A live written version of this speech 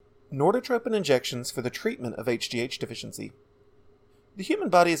Norditropin injections for the treatment of HGH deficiency. The human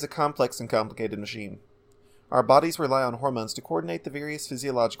body is a complex and complicated machine. Our bodies rely on hormones to coordinate the various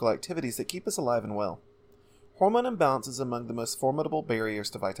physiological activities that keep us alive and well. Hormone imbalance is among the most formidable barriers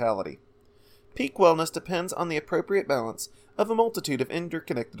to vitality. Peak wellness depends on the appropriate balance of a multitude of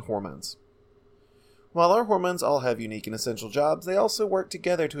interconnected hormones. While our hormones all have unique and essential jobs, they also work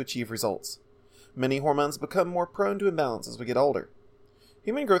together to achieve results. Many hormones become more prone to imbalance as we get older.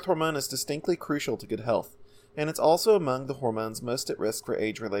 Human growth hormone is distinctly crucial to good health, and it's also among the hormones most at risk for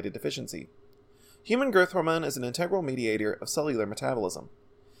age-related deficiency. Human growth hormone is an integral mediator of cellular metabolism.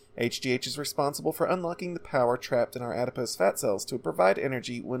 HGH is responsible for unlocking the power trapped in our adipose fat cells to provide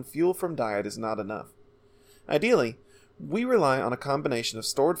energy when fuel from diet is not enough. Ideally, we rely on a combination of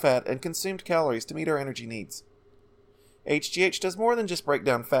stored fat and consumed calories to meet our energy needs. HGH does more than just break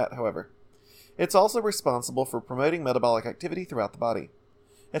down fat, however. It's also responsible for promoting metabolic activity throughout the body.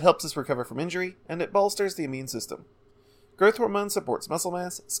 It helps us recover from injury, and it bolsters the immune system. Growth hormone supports muscle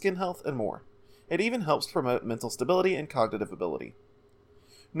mass, skin health, and more. It even helps promote mental stability and cognitive ability.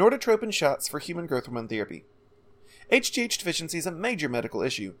 Norditropin shots for human growth hormone therapy. HGH deficiency is a major medical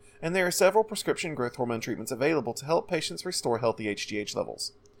issue, and there are several prescription growth hormone treatments available to help patients restore healthy HGH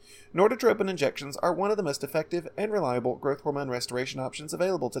levels. Norditropin injections are one of the most effective and reliable growth hormone restoration options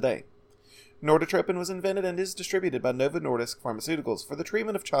available today. Norditropin was invented and is distributed by Novo Nordisk Pharmaceuticals for the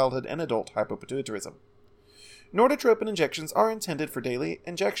treatment of childhood and adult hypopituitarism. Norditropin injections are intended for daily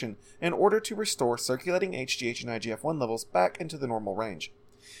injection in order to restore circulating HGH and IGF-1 levels back into the normal range.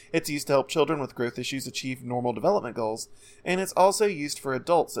 It's used to help children with growth issues achieve normal development goals, and it's also used for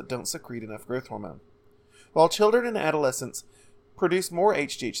adults that don't secrete enough growth hormone. While children and adolescents produce more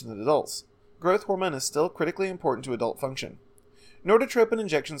HGH than adults, growth hormone is still critically important to adult function. Norditropin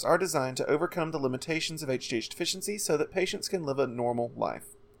injections are designed to overcome the limitations of HGH deficiency so that patients can live a normal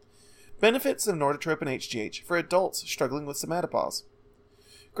life. Benefits of Norditropin HGH for adults struggling with somatopause.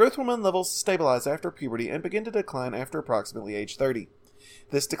 Growth hormone levels stabilize after puberty and begin to decline after approximately age 30.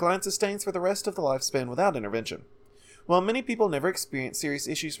 This decline sustains for the rest of the lifespan without intervention. While many people never experience serious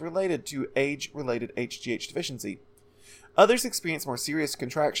issues related to age-related HGH deficiency, others experience more serious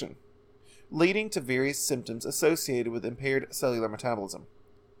contraction, leading to various symptoms associated with impaired cellular metabolism.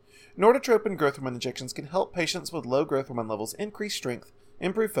 Norditropin growth hormone injections can help patients with low growth hormone levels increase strength,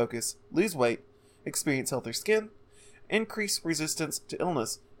 improve focus, lose weight, experience healthier skin, increase resistance to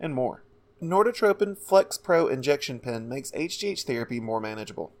illness, and more. Norditropin Flex Pro injection pen makes HGH therapy more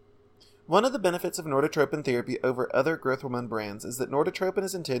manageable. One of the benefits of Norditropin therapy over other growth hormone brands is that Norditropin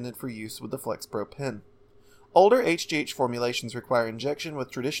is intended for use with the Flex Pro pen. Older HGH formulations require injection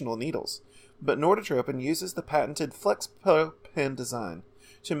with traditional needles, but Norditropin uses the patented Flex Pro pen design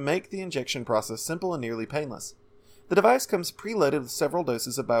to make the injection process simple and nearly painless. The device comes preloaded with several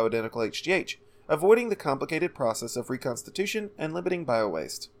doses of bioidentical HGH, avoiding the complicated process of reconstitution and limiting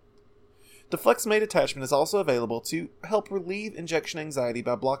biowaste. The FlexMate attachment is also available to help relieve injection anxiety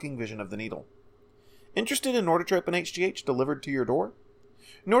by blocking vision of the needle. Interested in Norditropin HGH delivered to your door?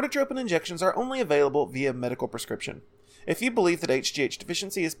 Norditropin injections are only available via medical prescription. If you believe that HGH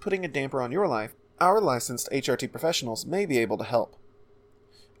deficiency is putting a damper on your life, our licensed HRT professionals may be able to help.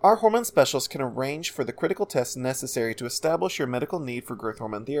 Our hormone specialists can arrange for the critical tests necessary to establish your medical need for growth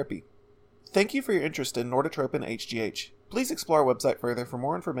hormone therapy. Thank you for your interest in Norditropin HGH. Please explore our website further for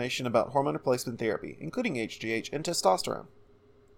more information about hormone replacement therapy, including HGH and testosterone.